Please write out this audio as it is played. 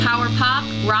pop,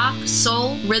 rock,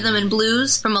 soul, rhythm, and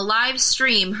blues from a live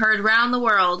stream heard round the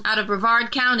world out of Brevard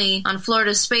County on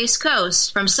Florida's Space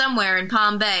Coast from somewhere in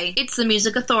Palm Bay. It's the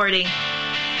Music Authority.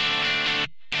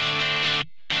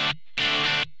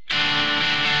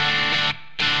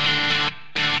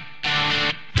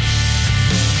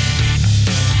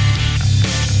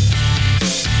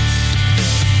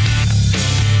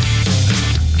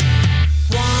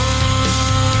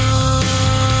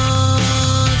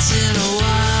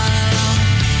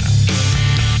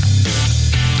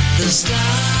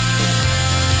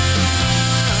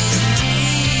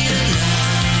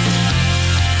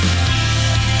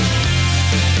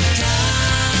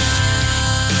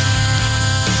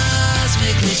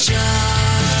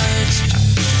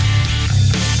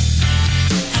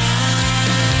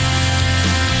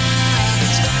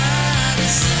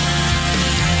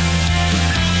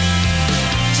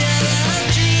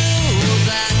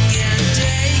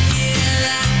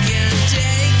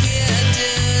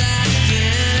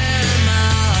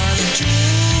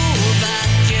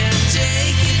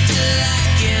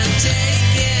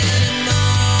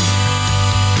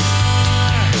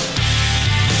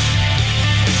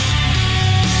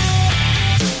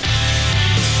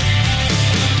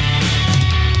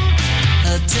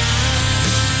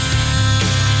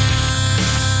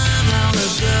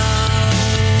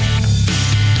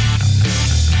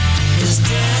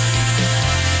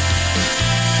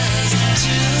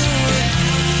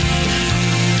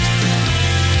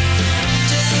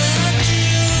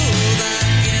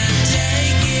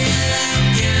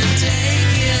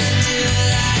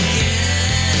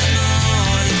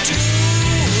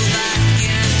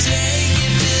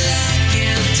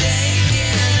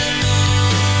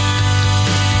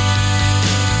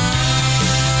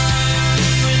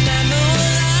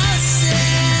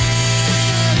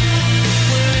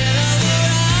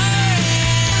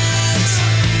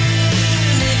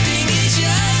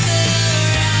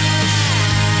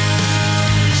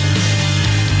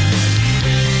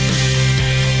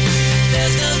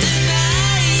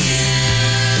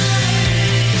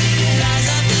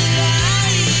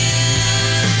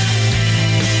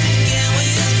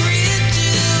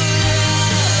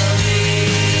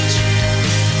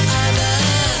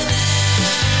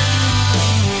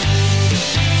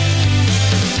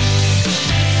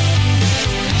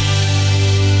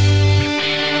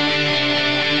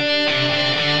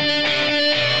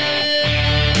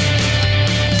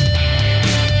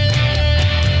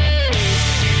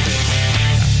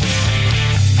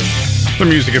 The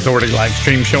Music Authority live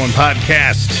stream show and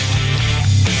podcast.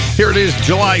 Here it is,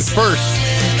 July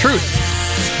 1st. Truth.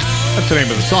 That's the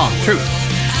name of the song, Truth.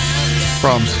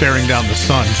 From Staring Down the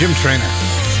Sun, Jim Traynor.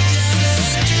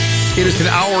 It is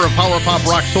an hour of power pop,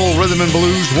 rock, soul, rhythm, and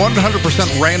blues. 100%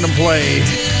 random play,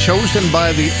 chosen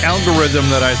by the algorithm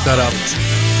that I set up.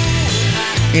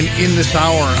 And in this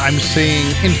hour, I'm seeing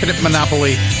Infinite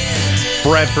Monopoly,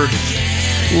 Bradford,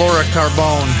 Laura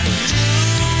Carbone,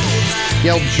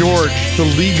 Gail George, The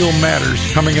Legal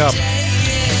Matters coming up.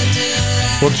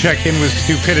 We'll check in with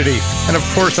Stupidity. And of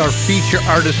course, our feature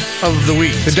artist of the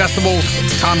week, The Decibels,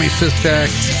 Tommy Sistak,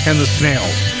 and The Snails.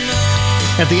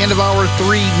 At the end of hour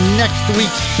 3, next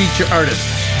week's feature artists.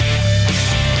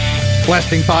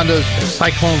 Blasting Fonda's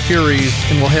Cyclone Furies,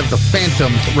 and we'll have the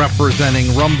Phantoms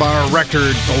representing Rumbar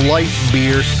Records' Light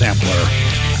Beer Sampler.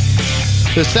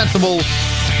 The Sensibles,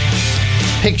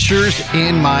 Pictures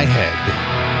in My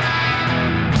Head.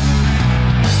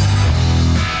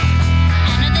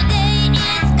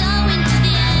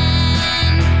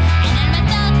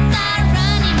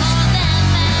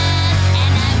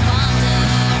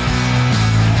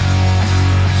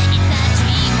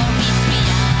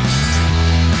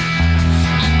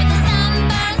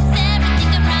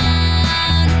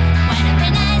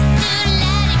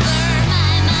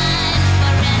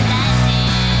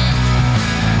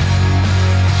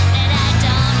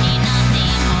 Nothing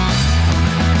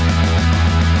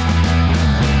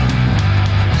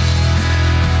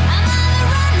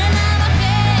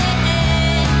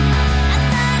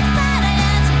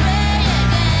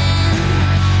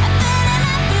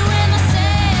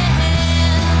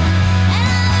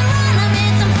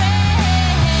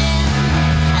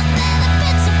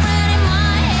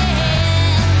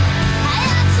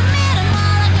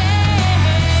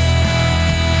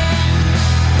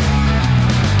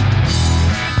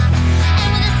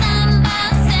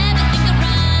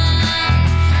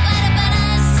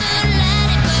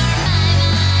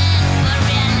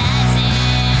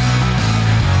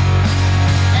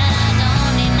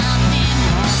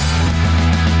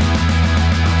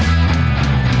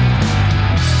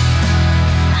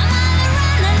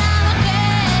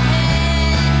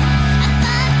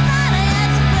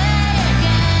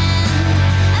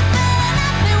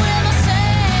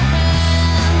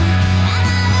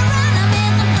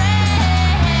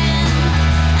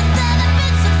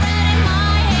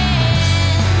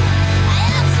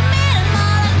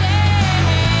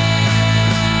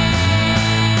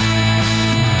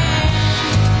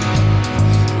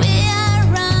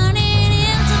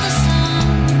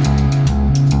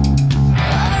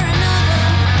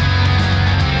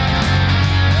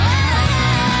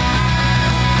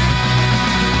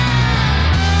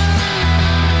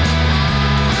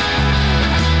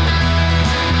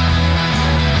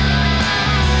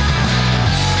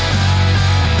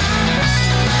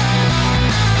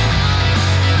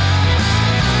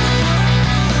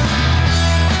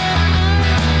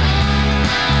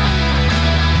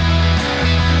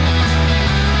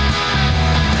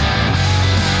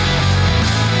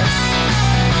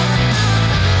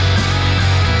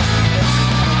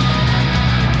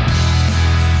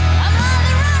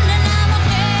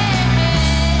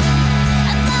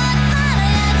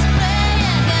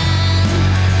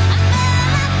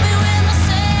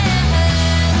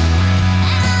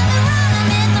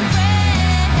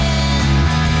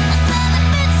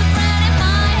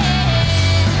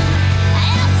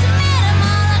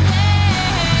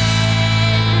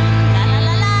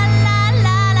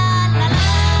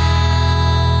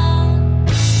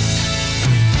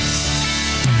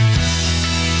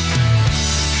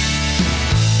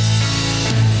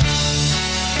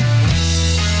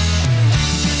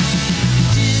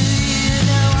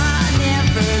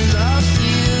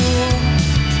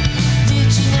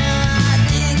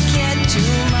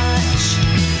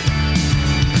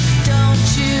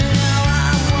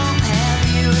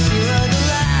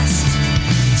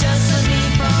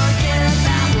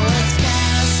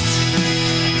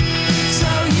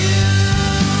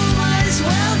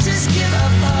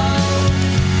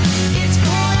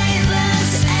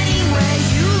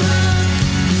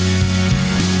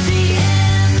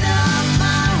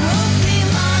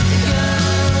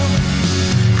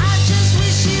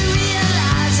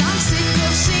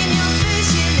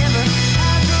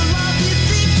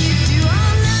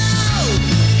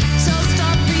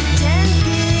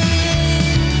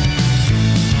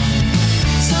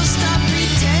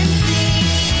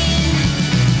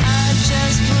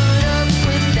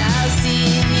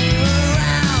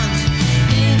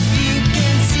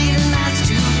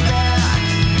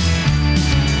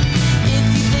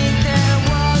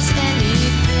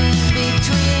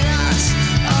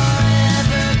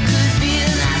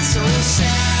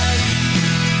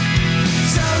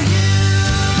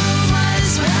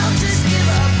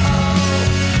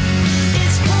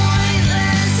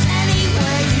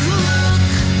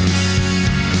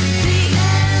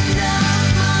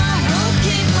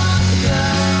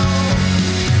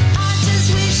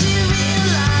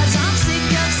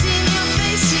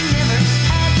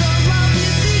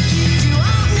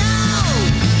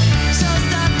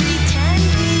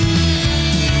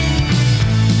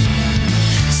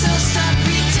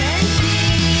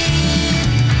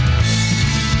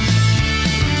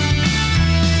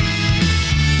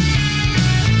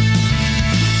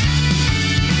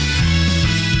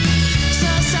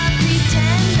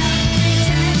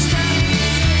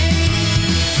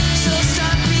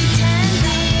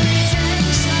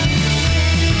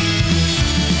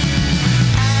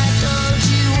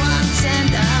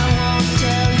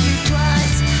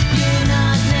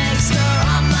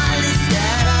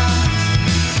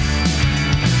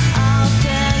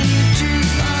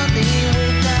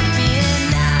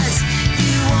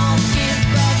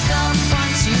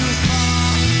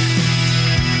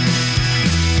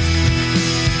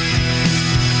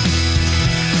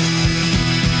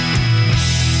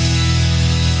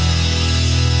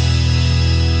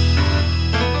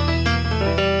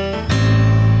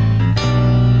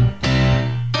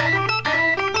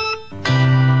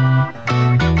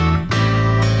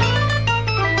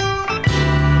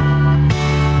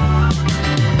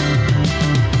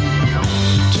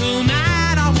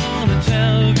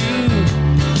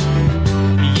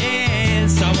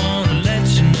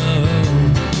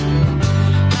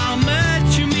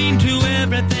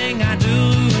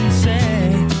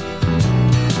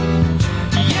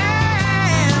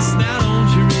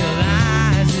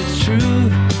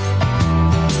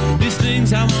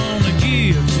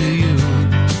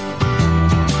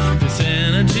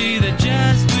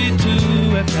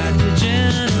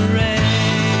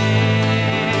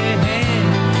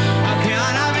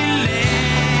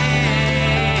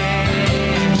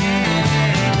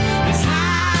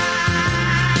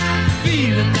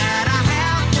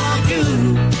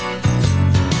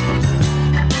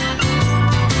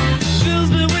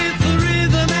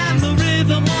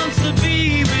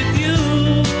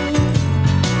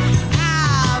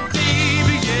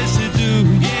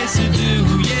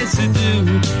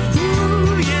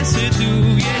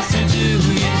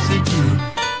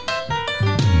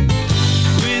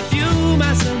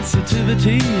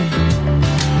gravity.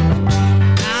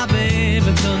 Ah, babe,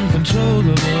 it's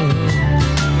uncontrollable.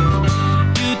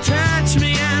 You touch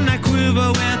me and I quiver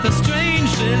with a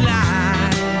strange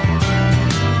delight.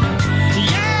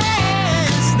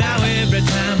 Yes, now every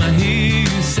time I hear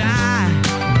you sigh,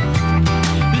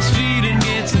 this feeling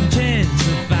gets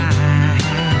intensified.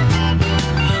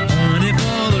 And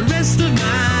for the rest of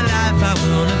my life I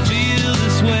wanna feel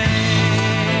this way.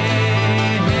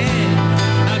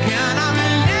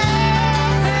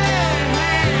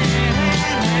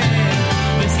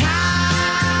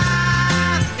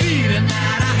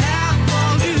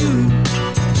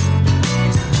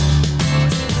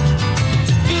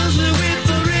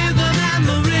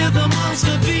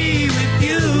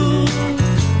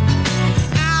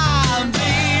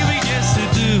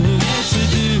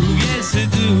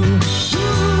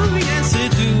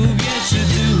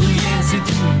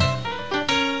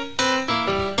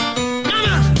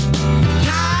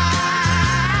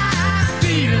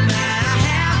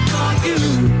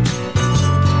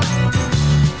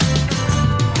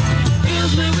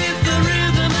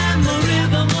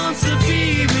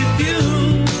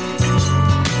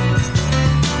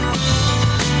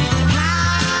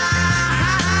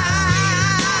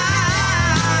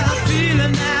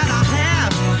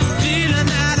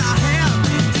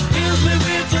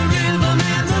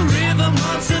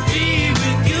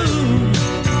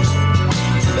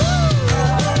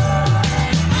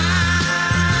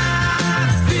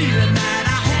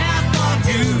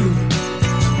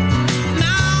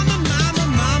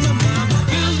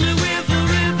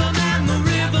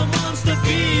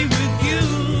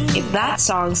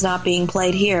 Song's not being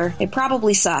played here. It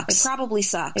probably sucks. I'd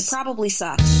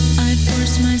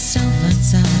force myself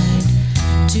outside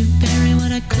to bury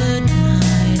what I couldn't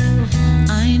hide.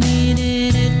 I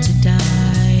needed it to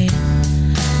die.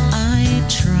 I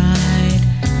tried,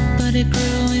 but it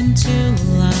grew into a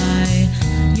lie.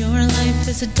 Your life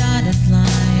is a dotted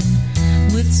line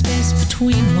with space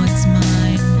between what's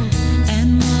mine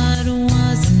and what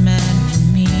wasn't meant for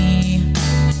me.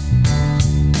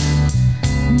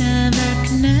 Never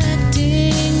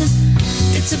connecting,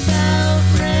 it's about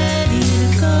ready to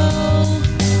go.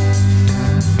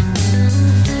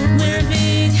 We're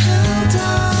being held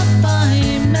up by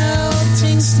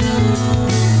melting snow.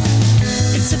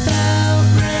 It's about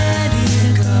ready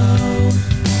to go.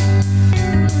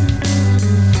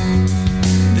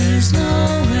 There's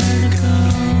nowhere to go.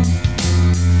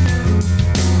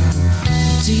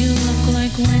 Do you look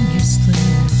like when you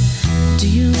sleep? Do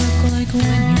you look like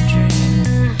when you dream?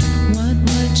 What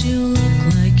would you look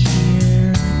like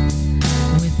here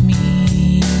with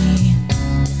me,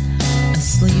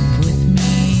 asleep with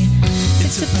me?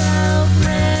 It's about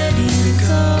ready to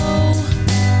go.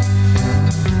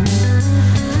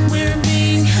 We're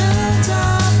being held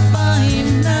up by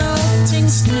melting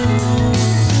snow.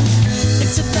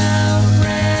 It's about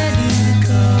ready to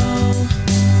go.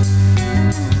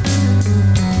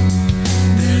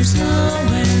 There's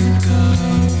nowhere to go.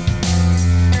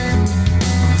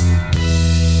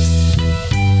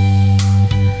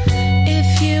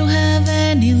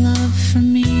 Any love for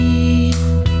me,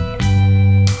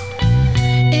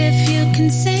 if you can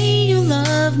say you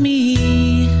love me,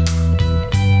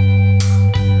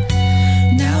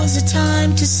 now's the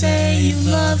time to say you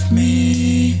love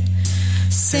me.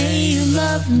 Say you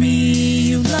love me,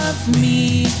 you love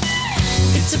me.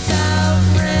 It's about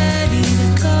ready to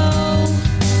go.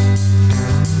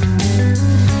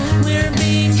 We're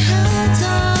being held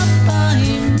up by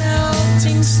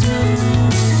melting snow.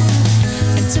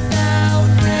 It's about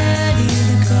ready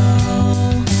to go.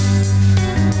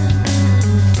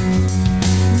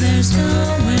 There's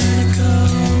nowhere to go.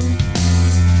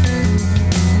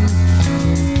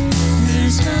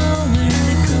 There's nowhere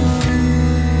to go.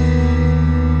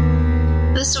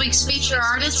 This week's feature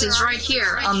artist is right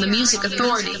here on the Music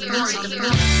Authority.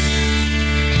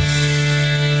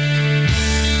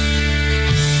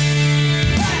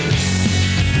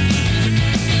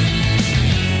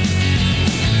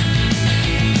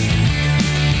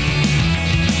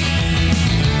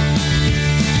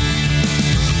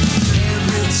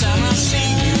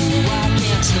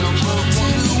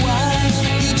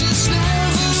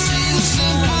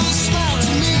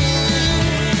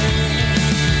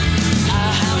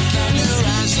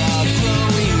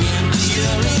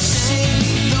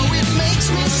 Though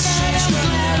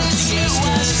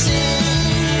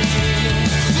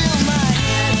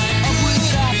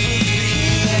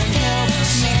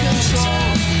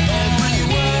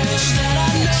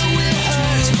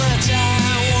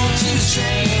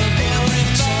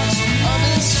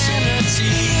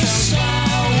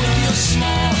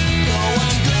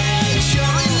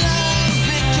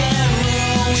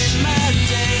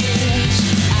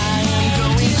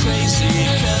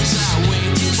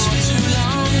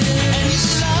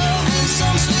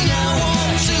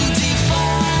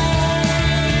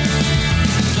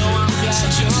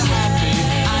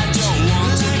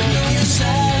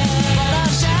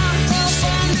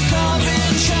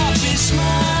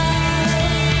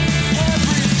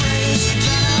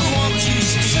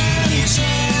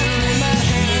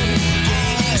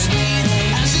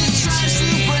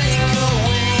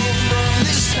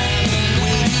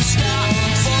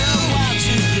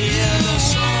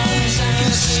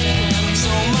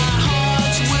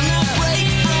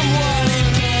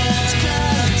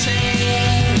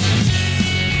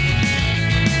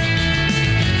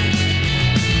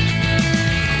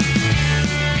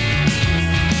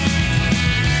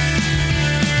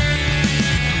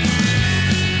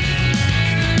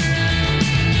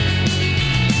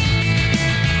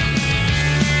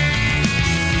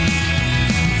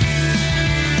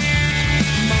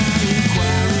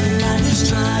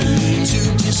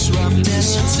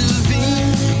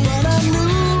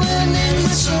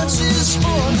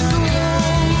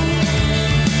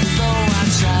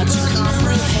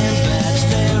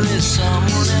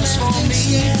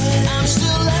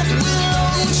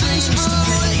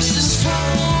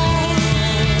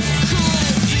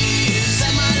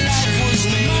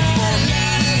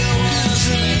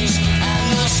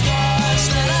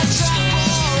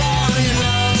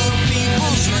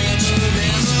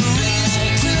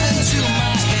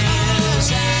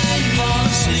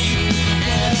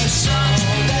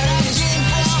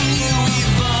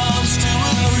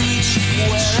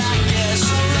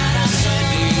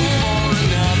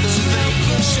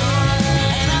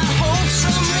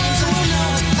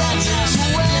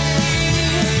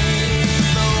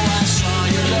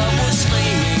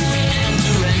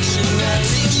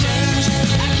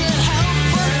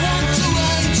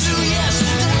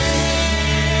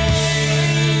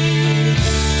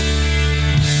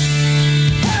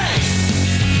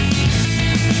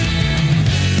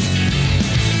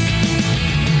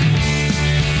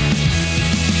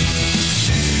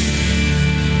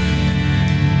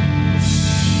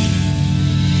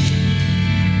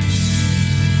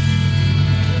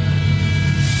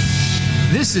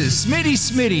This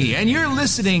is Smitty, and you're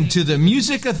listening to the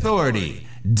Music Authority.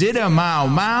 Didda Mau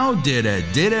Mau,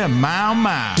 didda Mau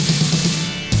Mau.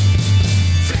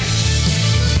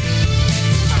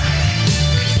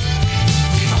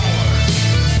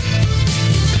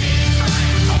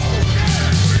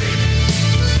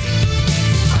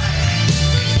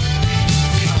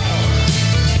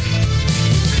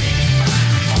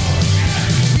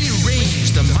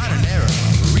 Rearrange the modern era,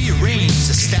 rearrange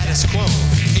the status quo.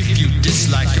 If you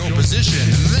dislike your position,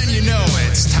 then you know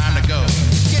it's time to go.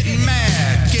 Getting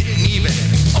mad, getting even,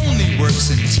 only works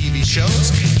in TV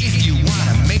shows. If you want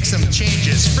to make some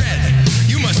changes, friend,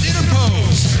 you must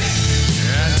interpose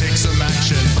and take some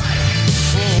action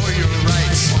for your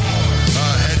rights.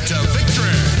 Ahead to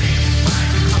victory.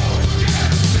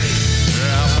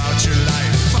 About your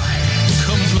life,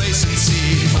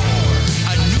 complacency,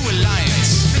 a new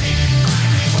alliance.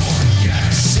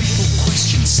 Simple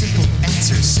questions, simple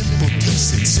answers, simple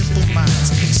tastes and simple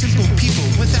minds. Simple people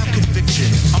without conviction,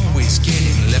 always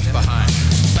getting left behind.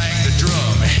 Bang the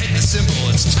drum, hit the cymbal,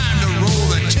 it's time to roll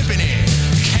the timpani.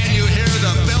 Can you hear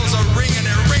the bells are ringing?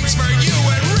 It rings for you,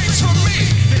 it rings for me.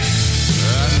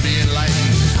 And be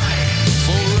enlightened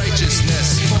for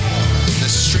righteousness, the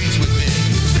strength within.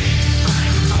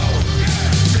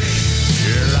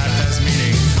 Your life has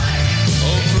meaning,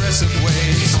 oppressive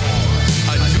ways,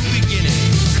 a new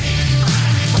beginning.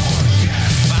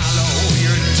 Follow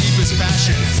your deepest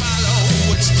passion, follow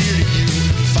what's dear to you,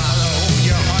 follow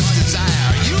your heart's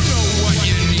desire. You know what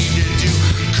you need to do.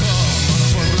 Come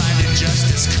for blinded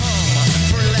justice, come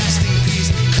for lasting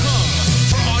peace, come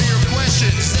for all your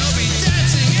questions. They'll be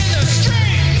dancing in the street.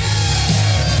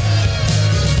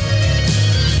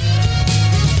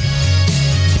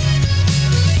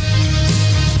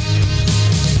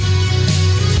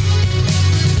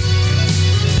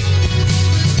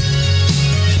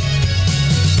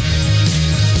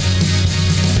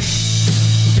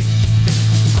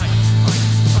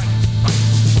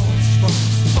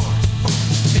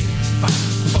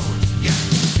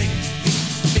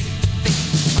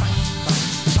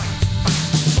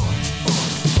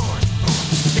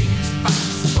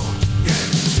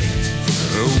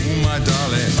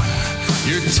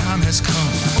 Time has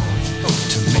come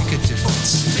to make a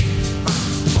difference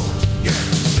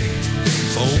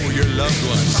for your loved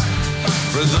ones,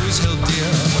 for those held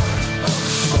dear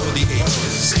for the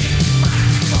ages.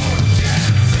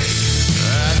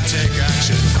 And take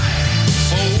action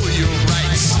for your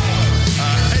rights.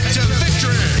 Head to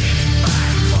victory.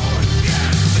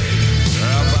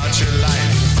 About your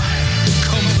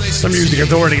life. The Music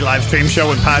Authority live stream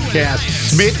show and podcast.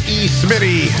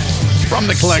 Smitty. From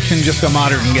the collection, Just a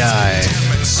Modern Guy.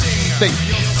 Think,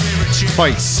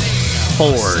 Fight,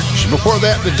 Forge. Before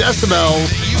that, the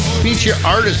Decibels. Feature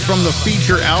artists from the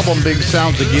feature album Big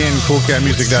Sounds Again,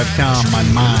 CoolCatMusic.com, My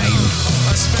Mind.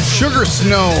 Sugar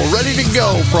Snow, Ready to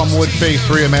Go from Woodface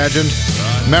Reimagined.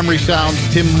 Memory Sounds,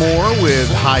 Tim Moore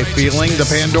with High Feeling. The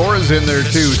Pandoras in there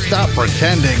too, Stop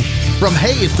Pretending. From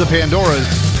Hey, It's the Pandoras.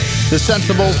 The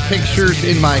Sensibles, Pictures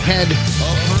in My Head.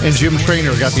 And Jim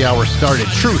Traynor got the hour started.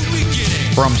 Truth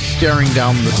from Staring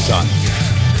Down the Sun.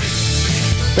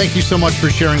 Thank you so much for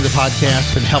sharing the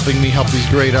podcast and helping me help these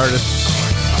great artists.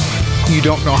 You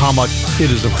don't know how much it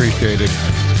is appreciated.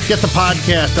 Get the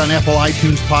podcast on Apple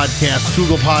iTunes Podcast,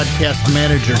 Google Podcast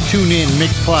Manager, TuneIn,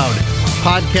 Mixcloud,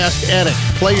 Podcast Addict,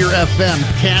 Player FM,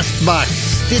 Castbox,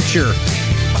 Stitcher,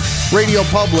 Radio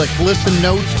Public, Listen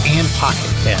Notes, and Pocket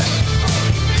Cast.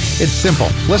 It's simple.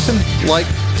 Listen, like,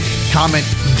 comment,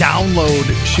 download,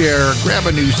 share, grab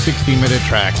a new 60-minute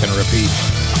track, and repeat.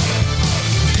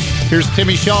 Here's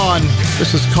Timmy Sean.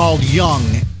 This is called Young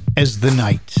as the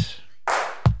Night.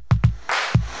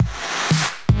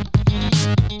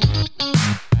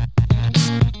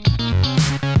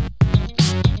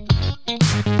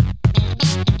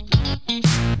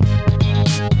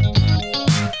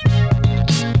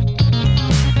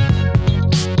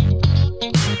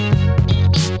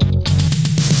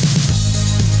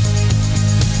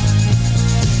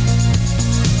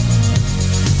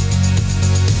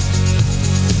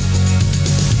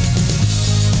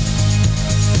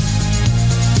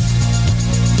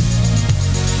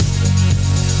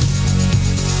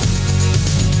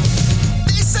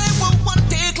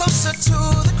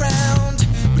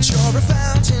 But you're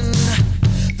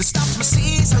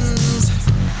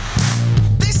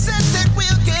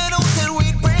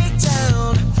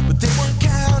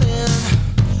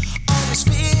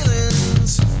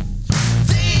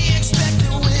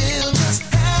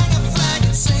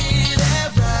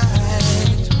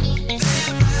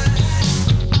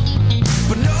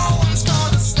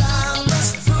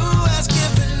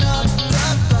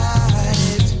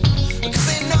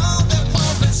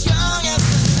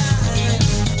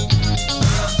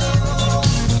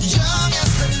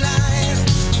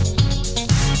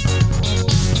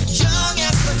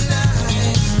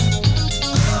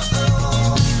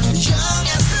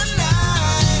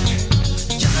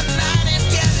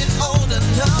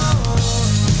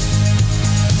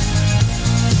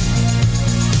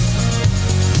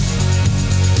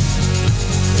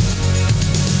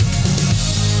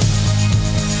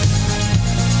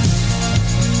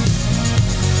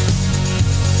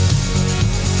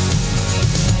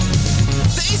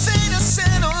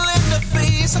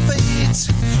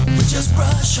just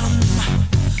brush them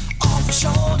off our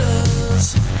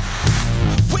shoulders.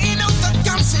 We know the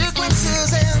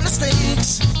consequences and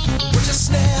mistakes. We're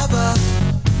just never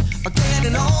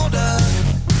getting older.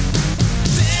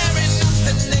 There ain't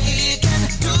nothing they can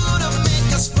do to make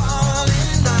us fall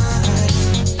in line.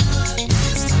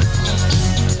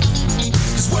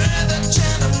 'Cause we're the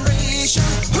generation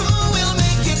who will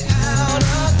make it out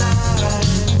alive.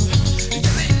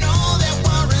 Yeah, they know that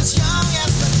we're as young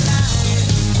as the night.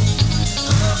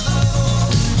 Oh,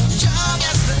 young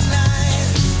as the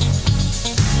night.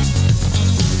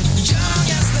 Young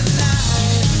as the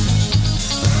night.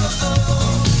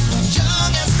 Oh,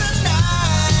 young as the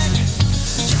night.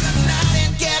 Yeah, the night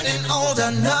ain't getting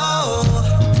older, no.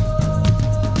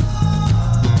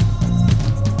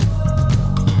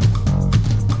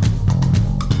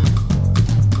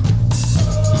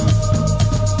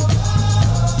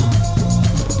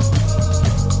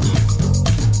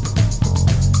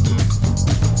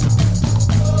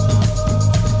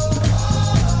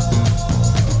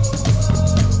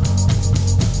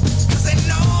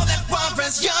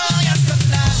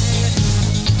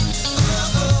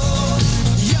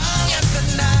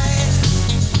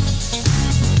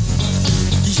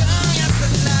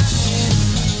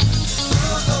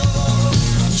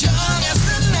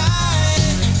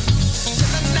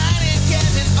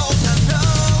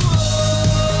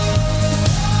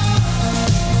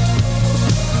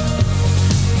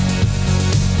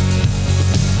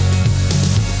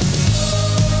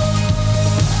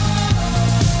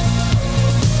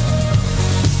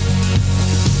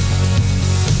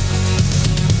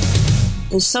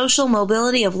 The social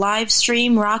mobility of live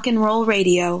stream rock and roll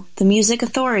radio, the Music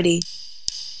Authority.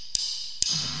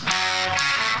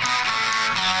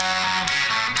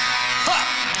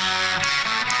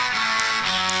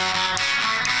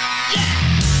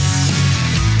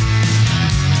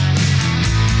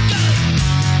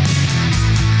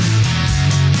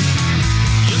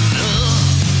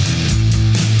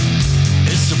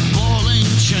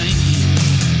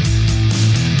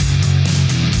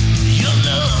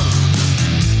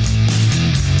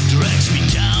 Drags me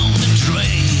down the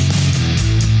drain.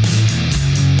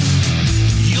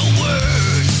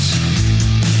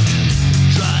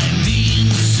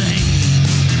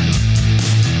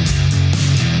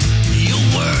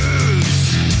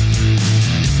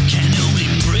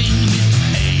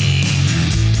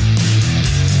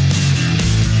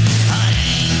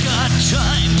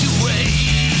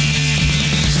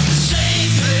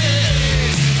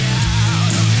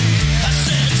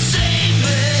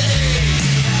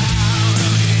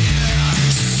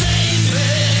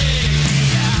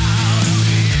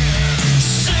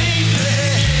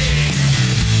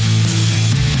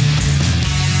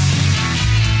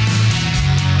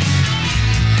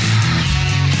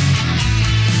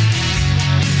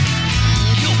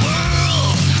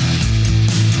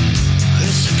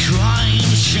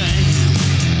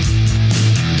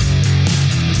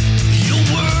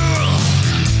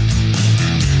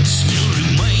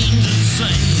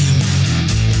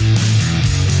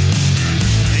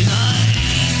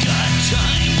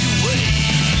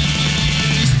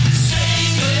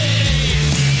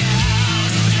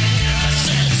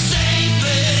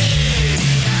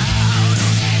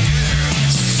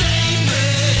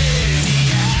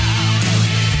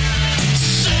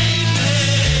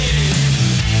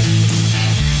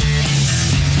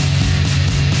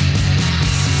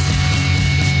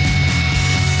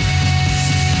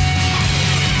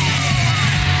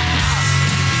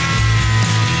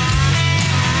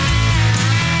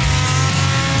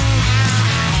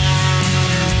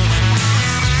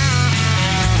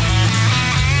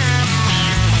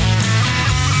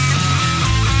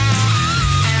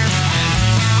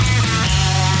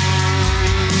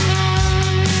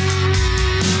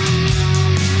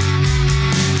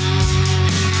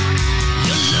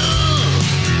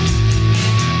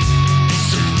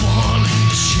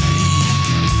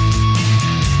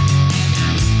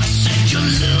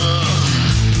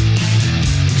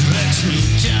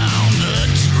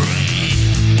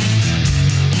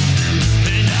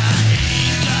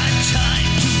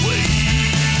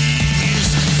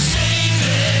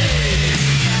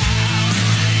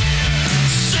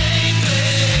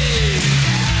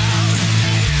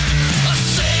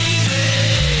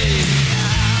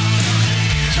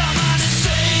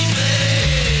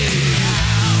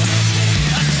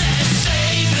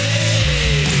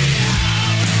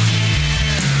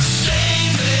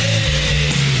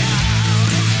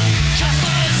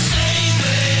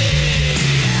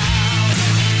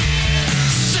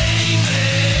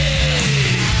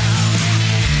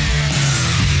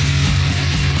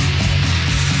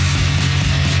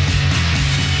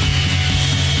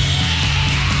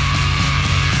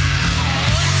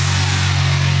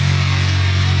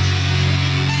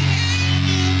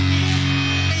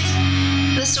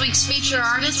 This week's feature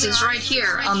artist is right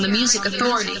here on the Music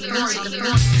Authority. I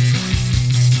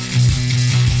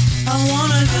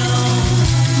wanna go,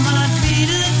 my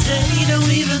feet today don't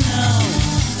even know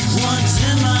what's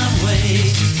in my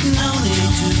way. No need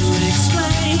to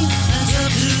explain, that's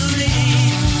up to me.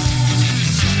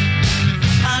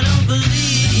 I don't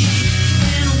believe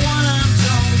in what I'm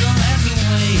told, don't have to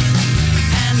wait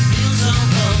and feel so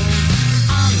cold.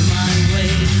 On my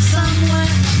way to somewhere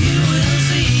you will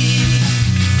see.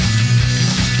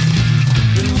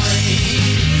 Been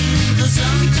waiting for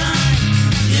some time,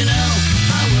 you know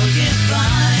I will get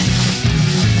by.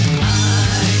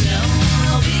 I know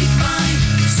I'll be fine,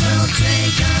 so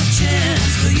take a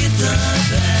chance, forget the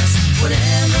past.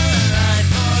 Whatever I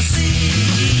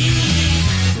foresee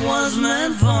was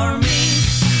meant for me.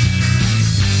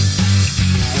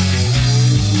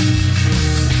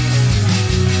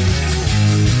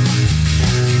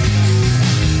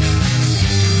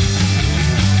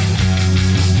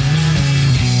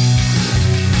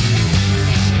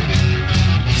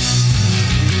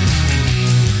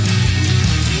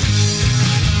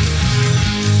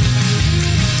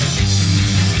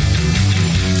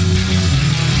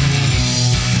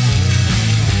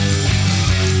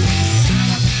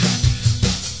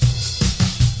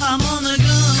 I'm on the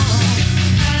go,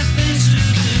 have things to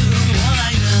do, what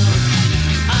I know,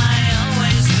 I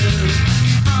always do.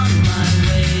 On my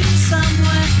way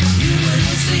somewhere, you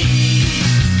will see.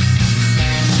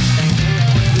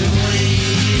 Been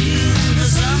waiting for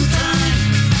some time,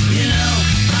 you know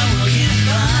I will get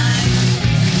by.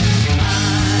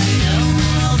 I know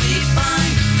I'll be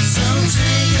fine, so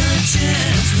take a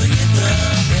chance, forget the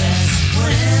past.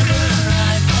 Whatever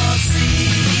I foresee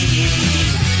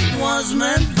was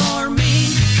meant for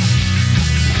me.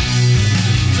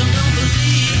 So don't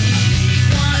believe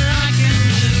what I can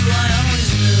do. I always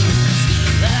knew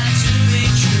that to be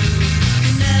true.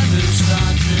 Never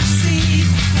start to see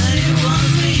that it was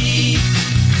me.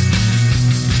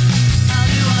 How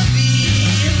do I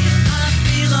feel? I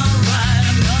feel alright.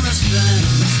 I'm gonna spend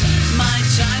my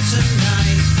time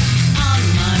tonight on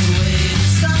my way to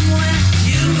somewhere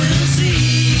you will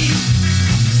see.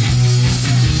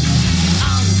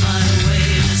 On my way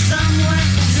to somewhere,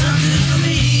 it's up to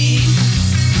me.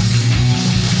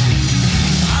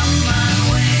 On my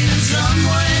way to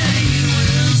somewhere, you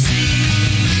will see.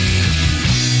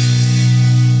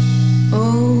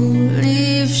 Oh,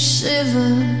 leaves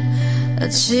shiver, a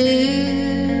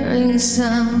cheering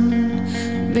sound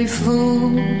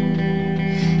before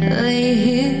they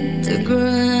hit the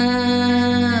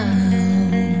ground.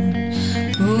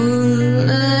 Pull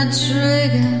the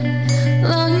trigger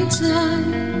long time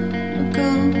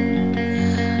ago,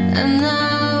 and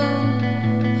now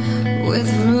with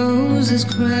roses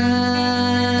crowned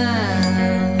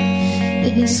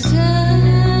in the sky.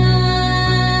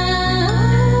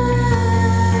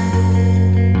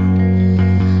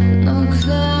 No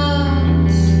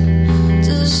clouds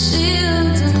to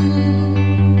shield the moon,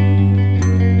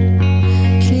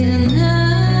 clear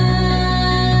night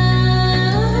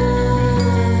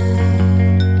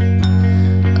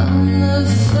on the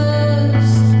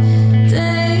first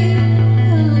day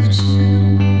of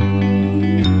June.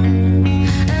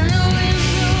 And the wind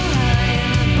blew high in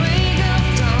the break of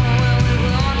dawn when we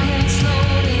were walking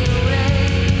slowly away.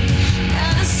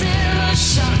 Got a silver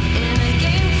shot in a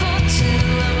game for two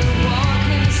when we were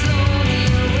walking slowly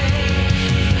away.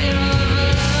 Fear of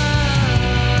love,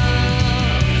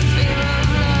 fear of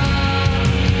love,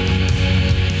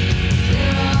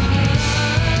 fear of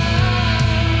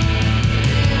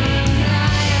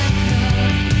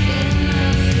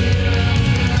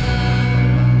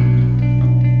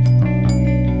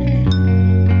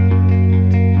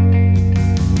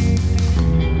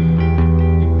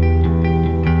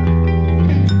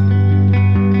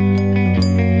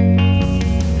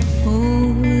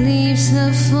Oh, leaves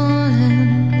have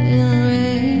fallen in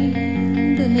rain,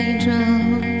 they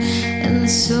drown, and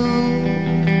so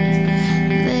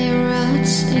they rot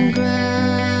and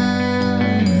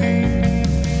grind.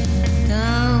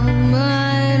 Down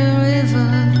by the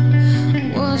river,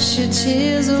 wash your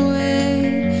tears away.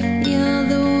 You're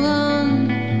the one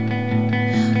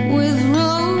with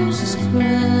roses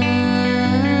crowned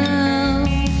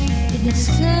in the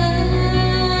sky.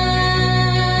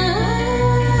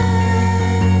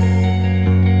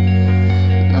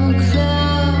 No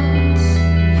clouds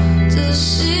to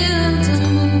shield the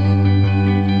moon,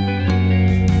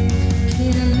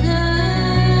 clear night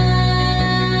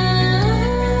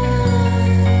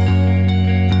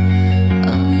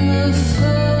on the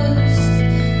first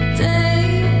day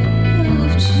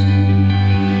of June.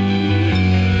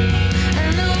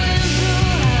 And the wind blew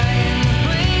high in the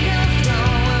break of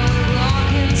dawn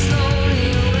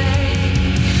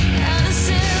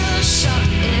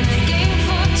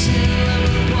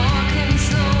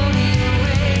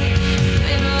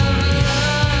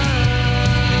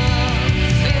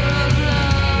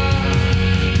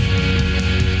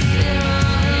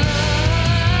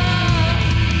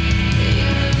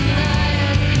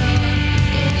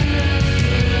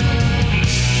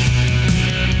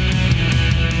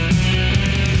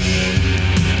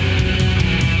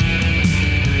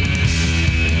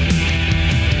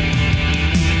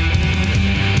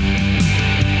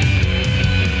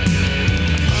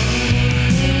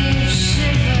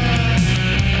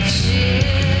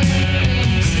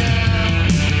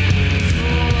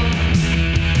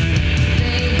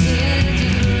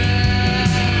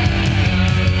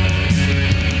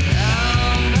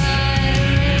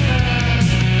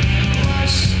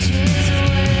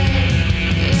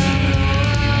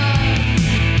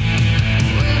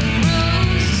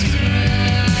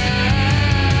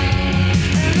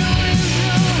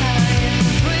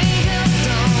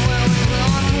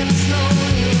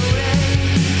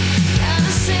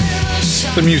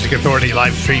the Music Authority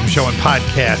live stream show and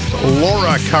podcast.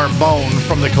 Laura Carbone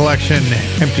from the collection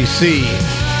Empty Sea,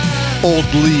 Old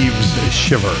Leaves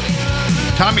Shiver.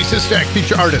 Tommy Sistak,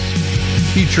 feature artist.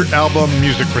 Feature album,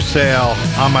 music for sale,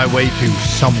 On My Way to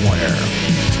Somewhere.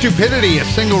 Stupidity, a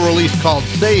single release called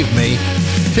Save Me.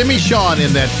 Timmy Shawn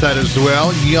in that set as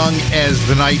well. Young as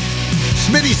the Night.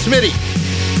 Smitty.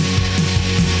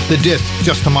 The disc,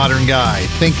 Just a Modern Guy.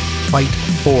 Think, Fight,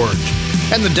 Forge.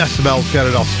 And the Decibels got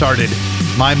it all started.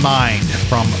 My Mind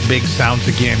from Big Sounds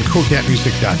Again.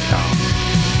 CoolCatMusic.com.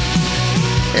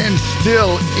 And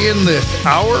still in this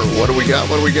hour, what do we got?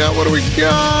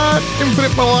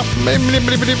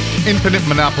 Infinite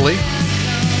Monopoly.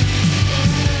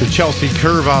 The Chelsea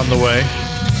Curve on the way.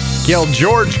 Gail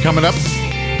George coming up.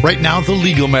 Right now, The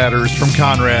Legal Matters from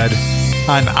Conrad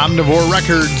on Omnivore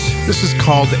Records. This is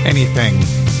called Anything.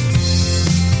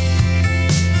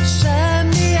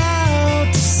 Send me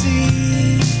out to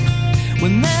sea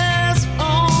when there's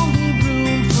only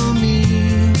room for me,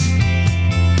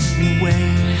 and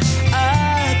where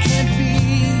I can't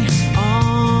be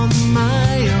on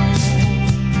my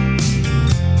own.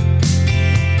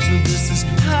 So this is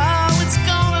how it's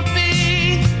gonna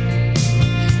be,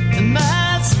 and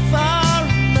that's far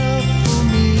enough for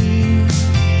me.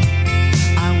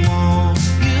 I want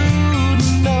you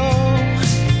to know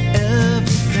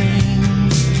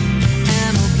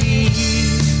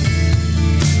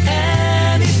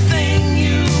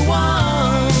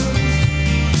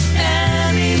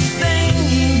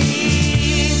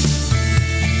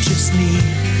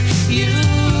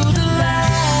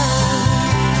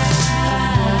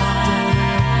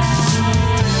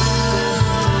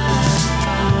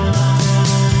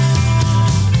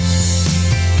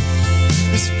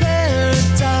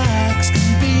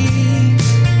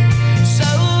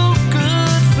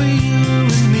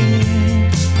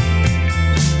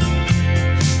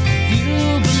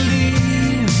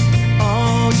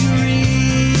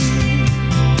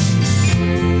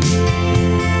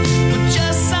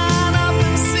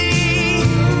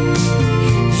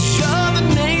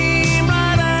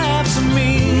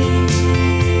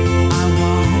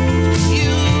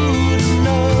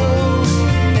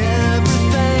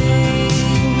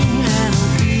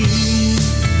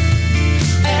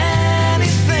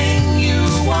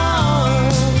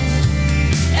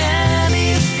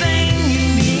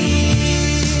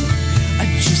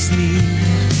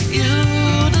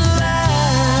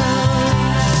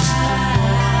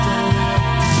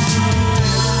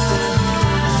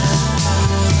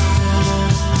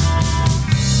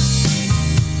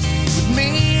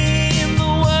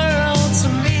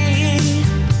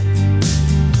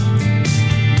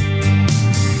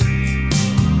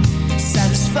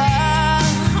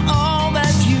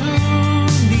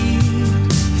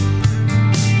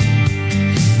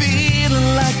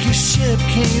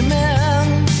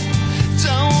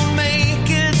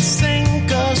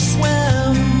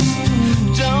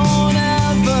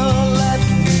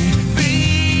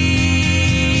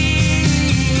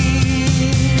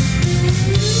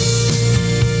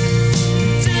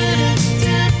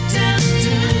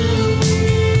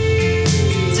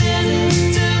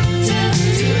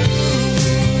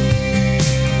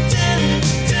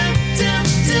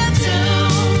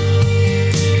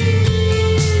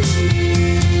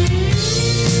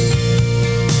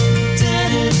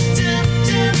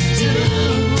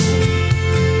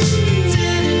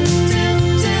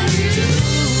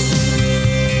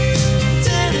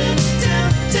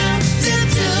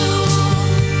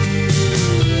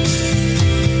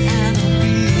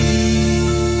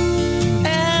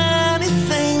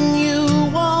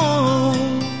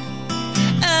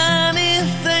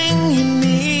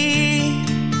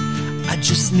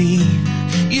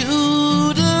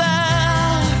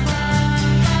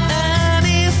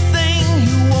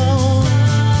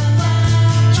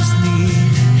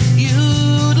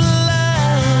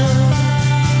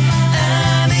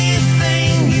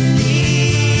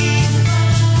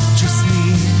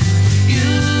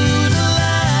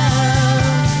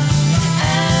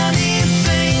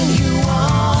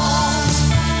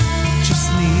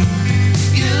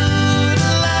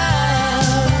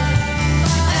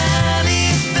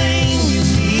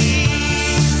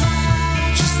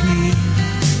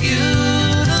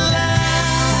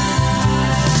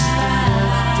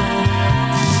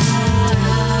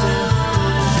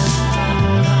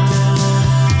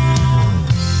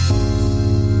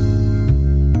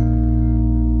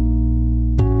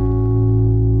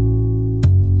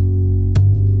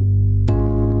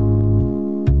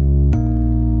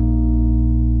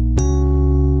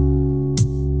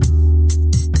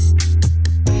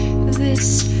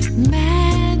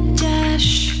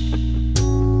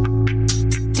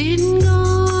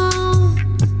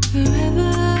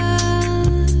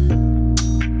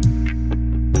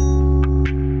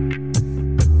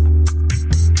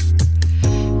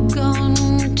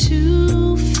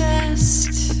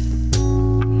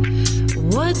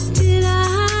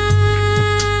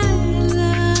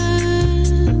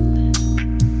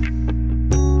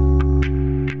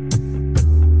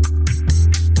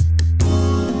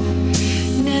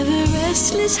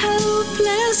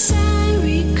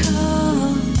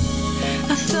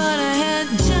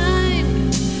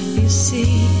You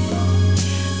see,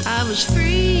 I was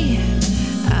free,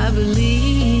 I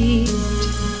believed,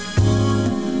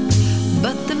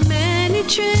 but the many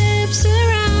trips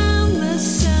around the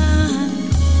sun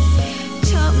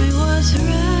taught me what's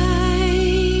right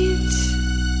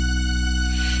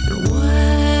and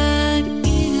what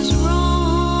is wrong.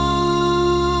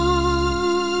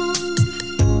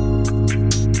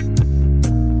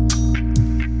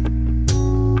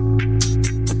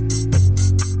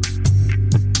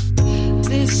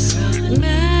 This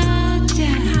mad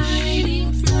dash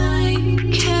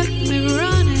kept me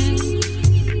running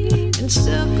in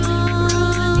circles,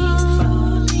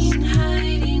 falling,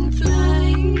 hiding,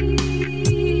 flying.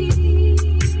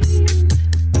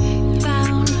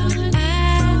 Found at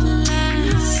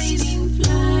last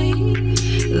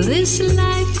this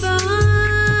life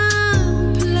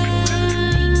unplanned,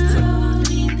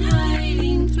 falling,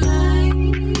 hiding,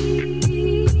 flying.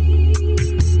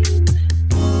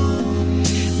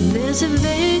 There's a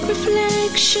vague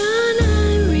reflection I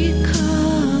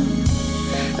recall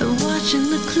of watching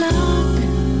the clock,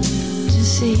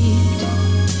 deceived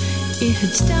it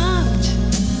had stopped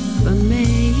for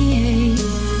me,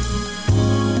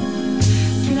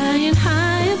 flying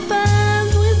high above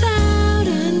without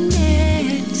a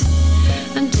net,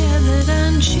 untethered,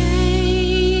 unchained.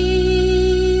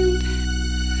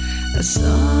 I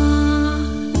saw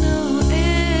no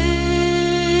end.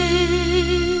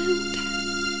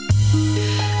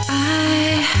 I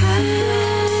had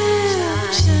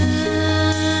time.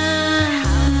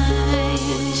 I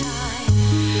had time.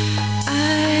 I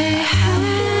had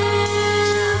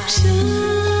time.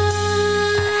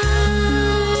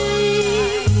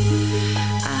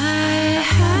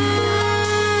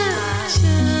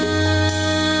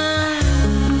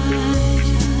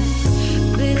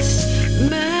 This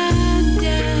mad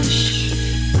dash,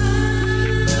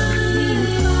 running,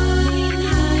 falling,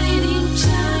 hiding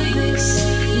time. This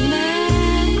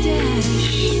mad dash,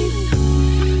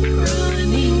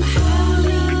 running,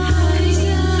 falling, hiding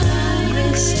time.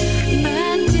 This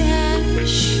mad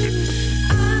dash,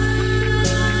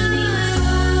 running,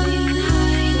 falling,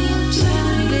 hiding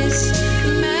time. This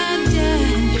mad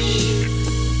dash,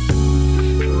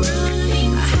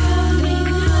 running, falling,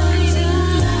 hiding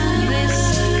time. This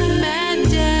mad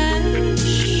dash,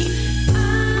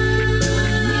 running,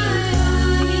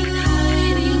 falling,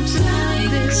 hiding time.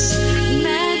 This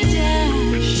mad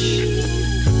dash,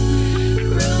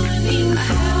 running,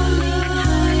 falling,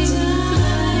 hiding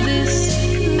time. This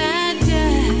mad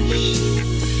dash,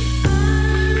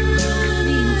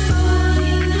 running,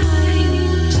 falling,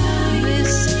 hiding time.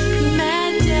 This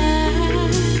mad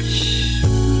dash,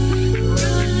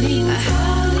 running,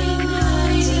 falling,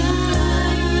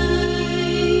 hiding.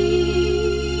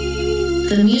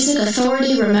 The Music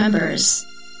Authority remembers.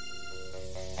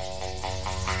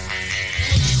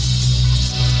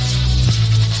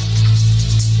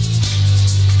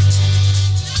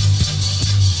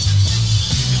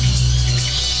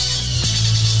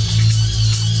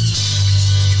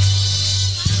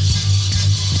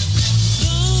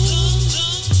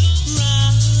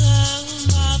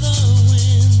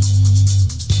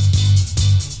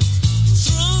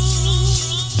 Thrown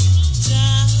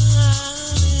down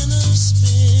in a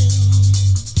spin.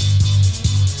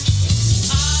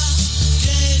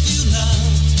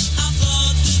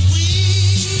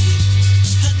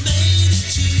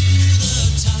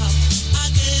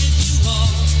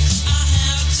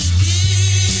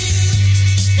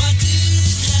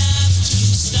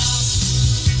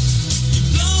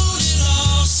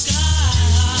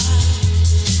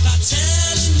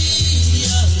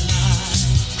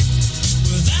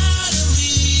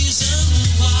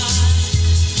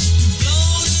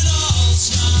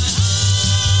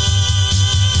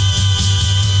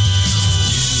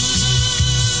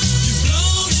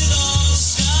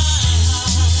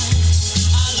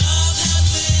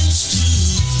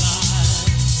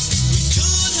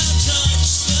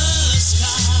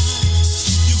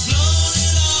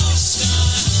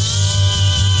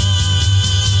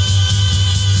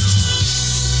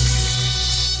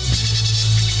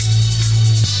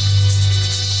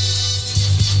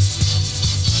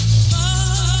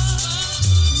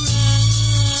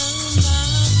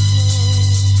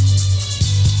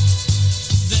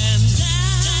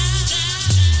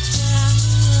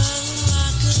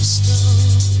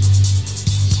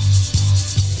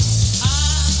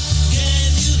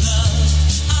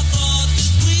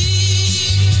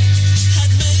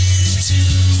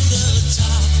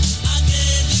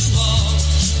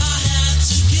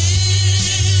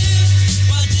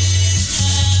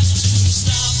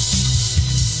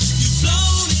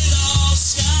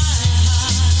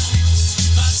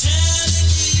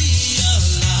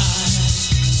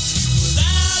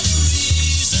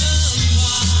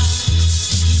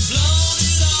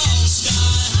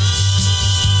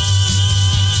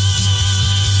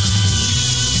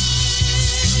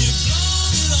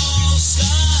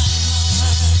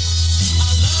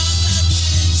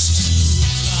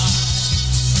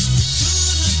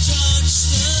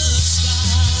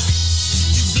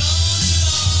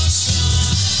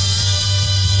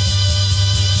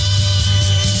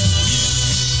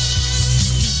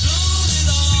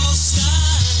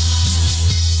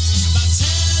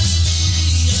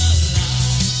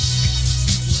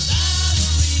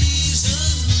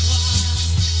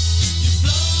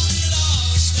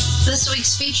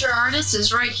 Feature Artist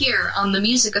is right here on the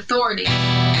Music Authority. You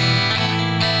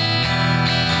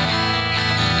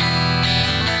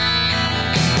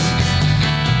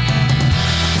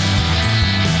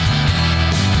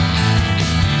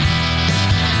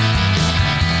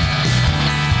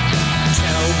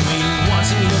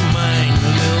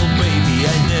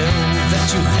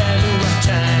had a rough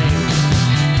time.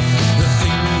 The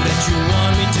thing that you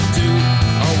want me to do,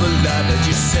 all the lie that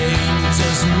you say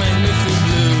just make me feel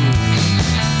blue.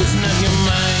 It's not your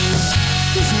mind,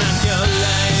 it's not your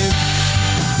life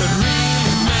that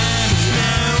really matters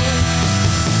now.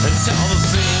 It's all the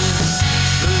things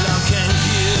that love can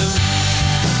give.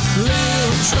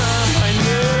 Little Trump, I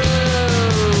know.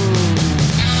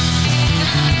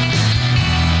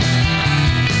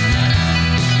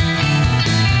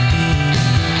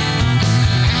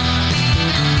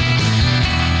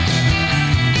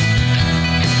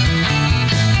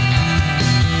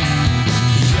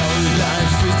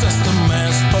 Just a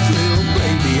mess, but little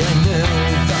baby, I know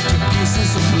that the kiss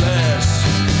is a bless.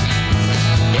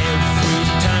 Every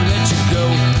time that you go,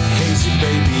 hazy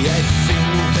baby, I think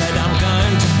that I'm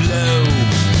going to blow.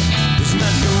 It's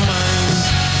not your mind,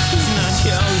 it's not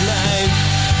your life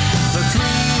that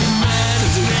really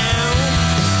matters now.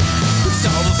 It's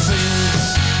all the things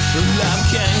that love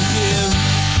can give.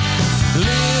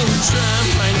 Little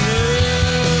tramp, I know.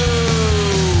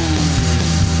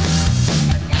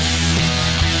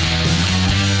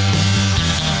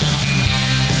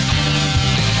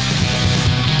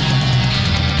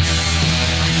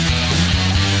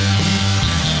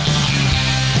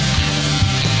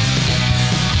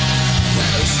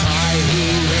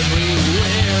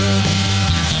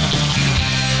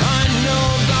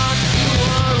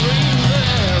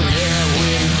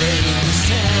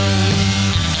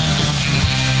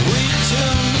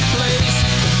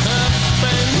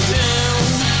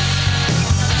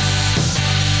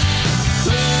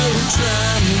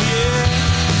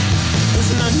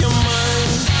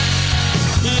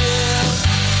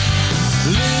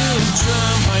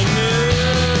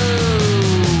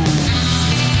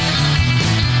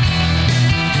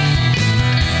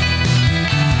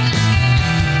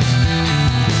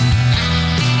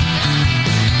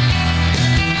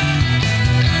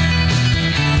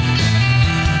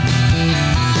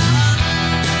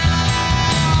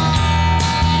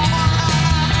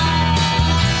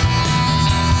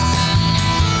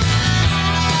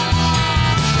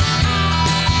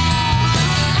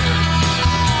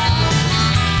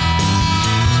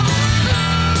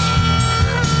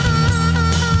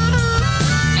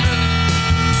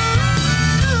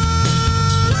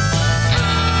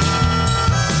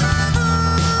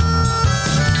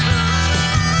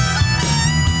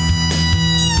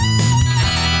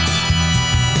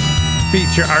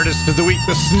 Feature Artist of the Week,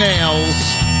 The Snails,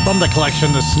 from the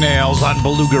collection The Snails on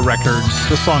Beluga Records.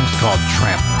 The song's called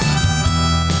Tramp.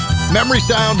 Memory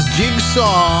Sounds,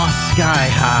 Jigsaw, Sky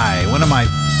High, one of my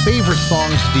favorite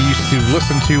songs to used to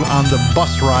listen to on the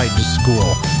bus ride to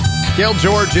school. Gail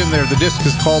George in there. The disc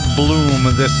is called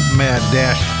Bloom, This Mad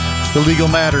Dash. The Legal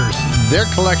Matters, their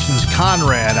collection's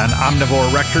Conrad on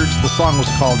Omnivore Records. The song was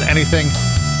called Anything.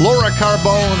 Laura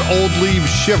Carbone, Old Leaves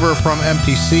Shiver from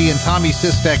MTC, and Tommy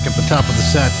Sistek at the top of the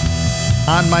set.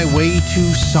 On My Way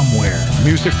to Somewhere,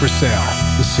 Music for Sale,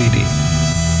 the CD.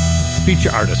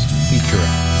 Feature Artist, feature.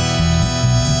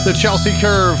 The Chelsea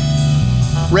Curve,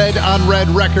 Red on Red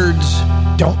Records,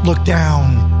 Don't Look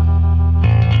Down.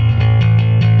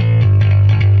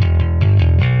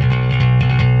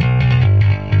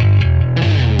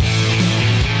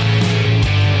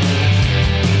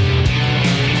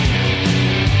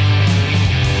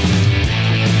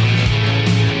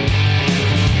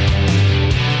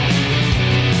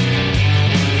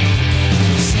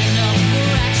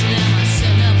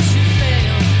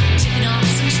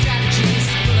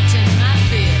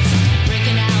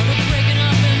 Breaking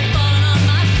up and falling on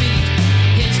my feet.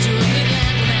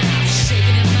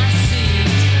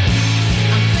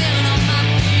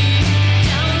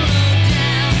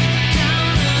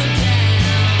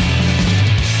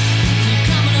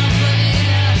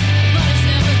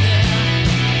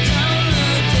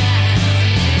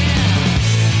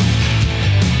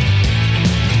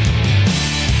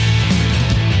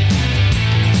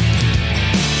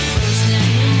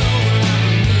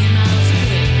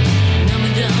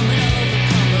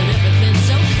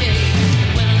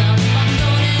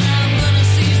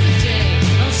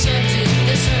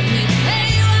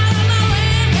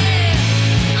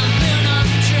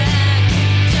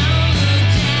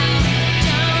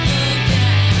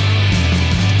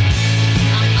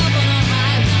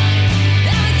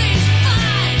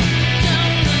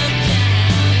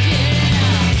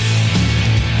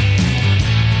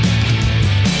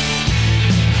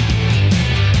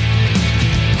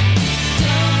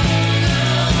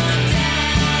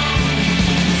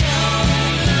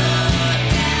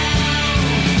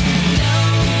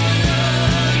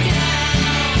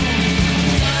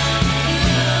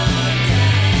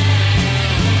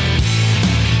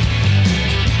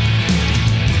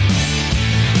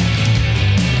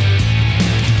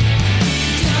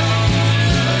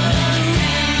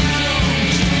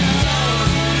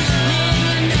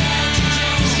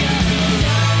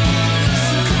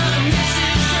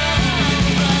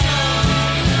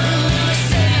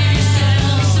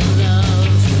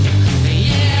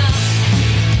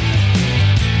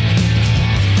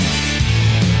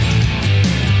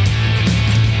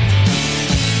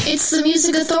 That's the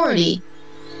Music Authority.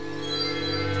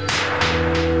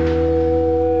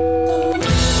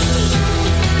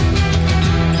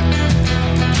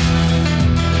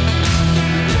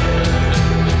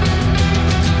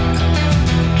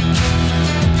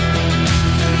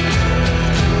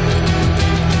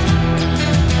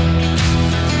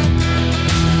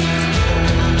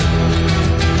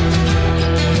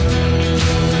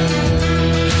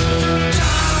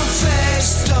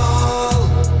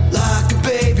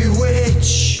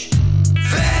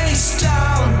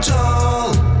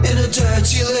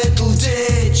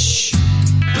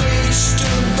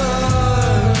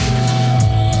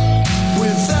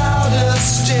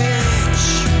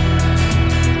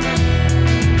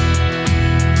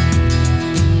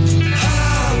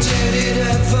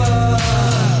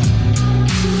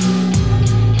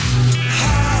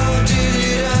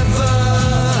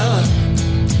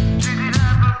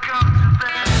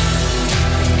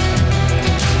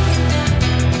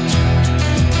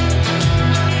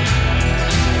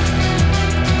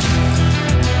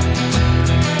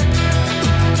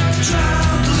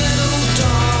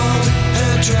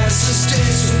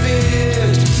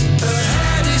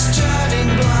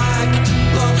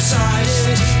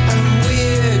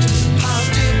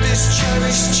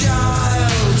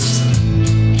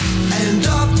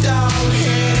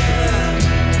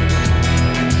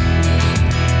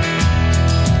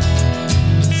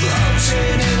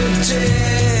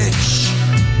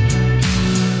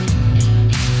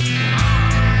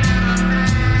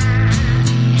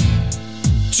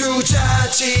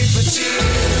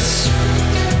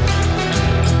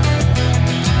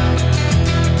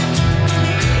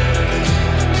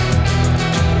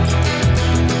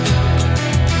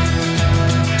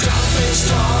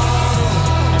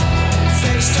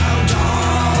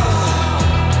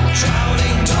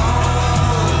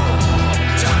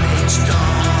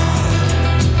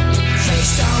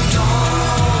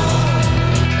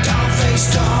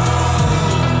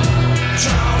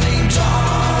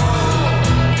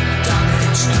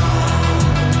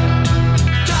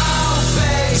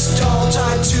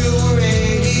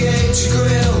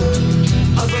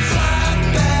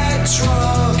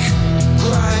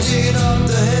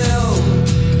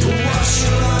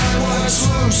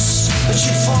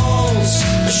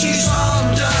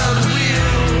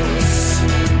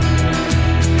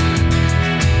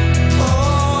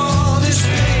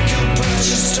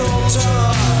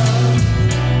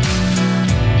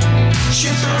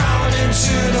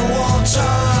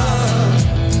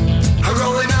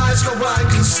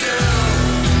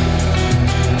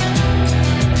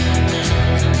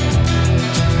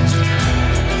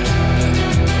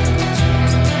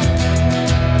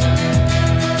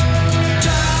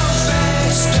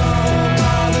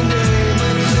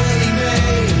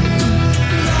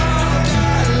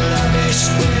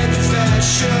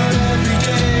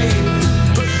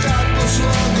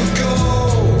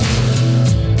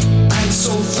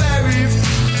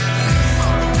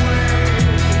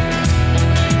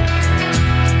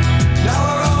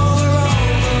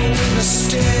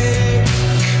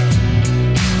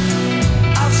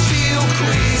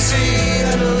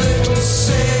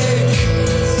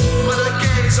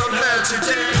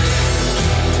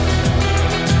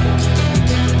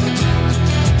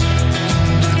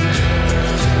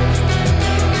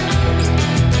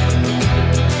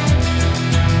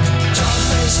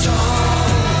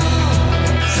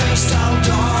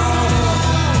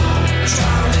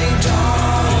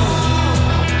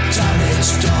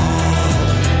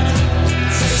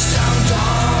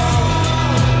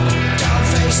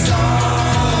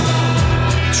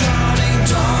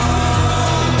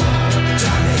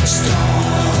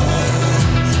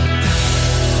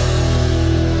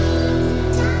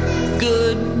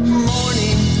 Good morning.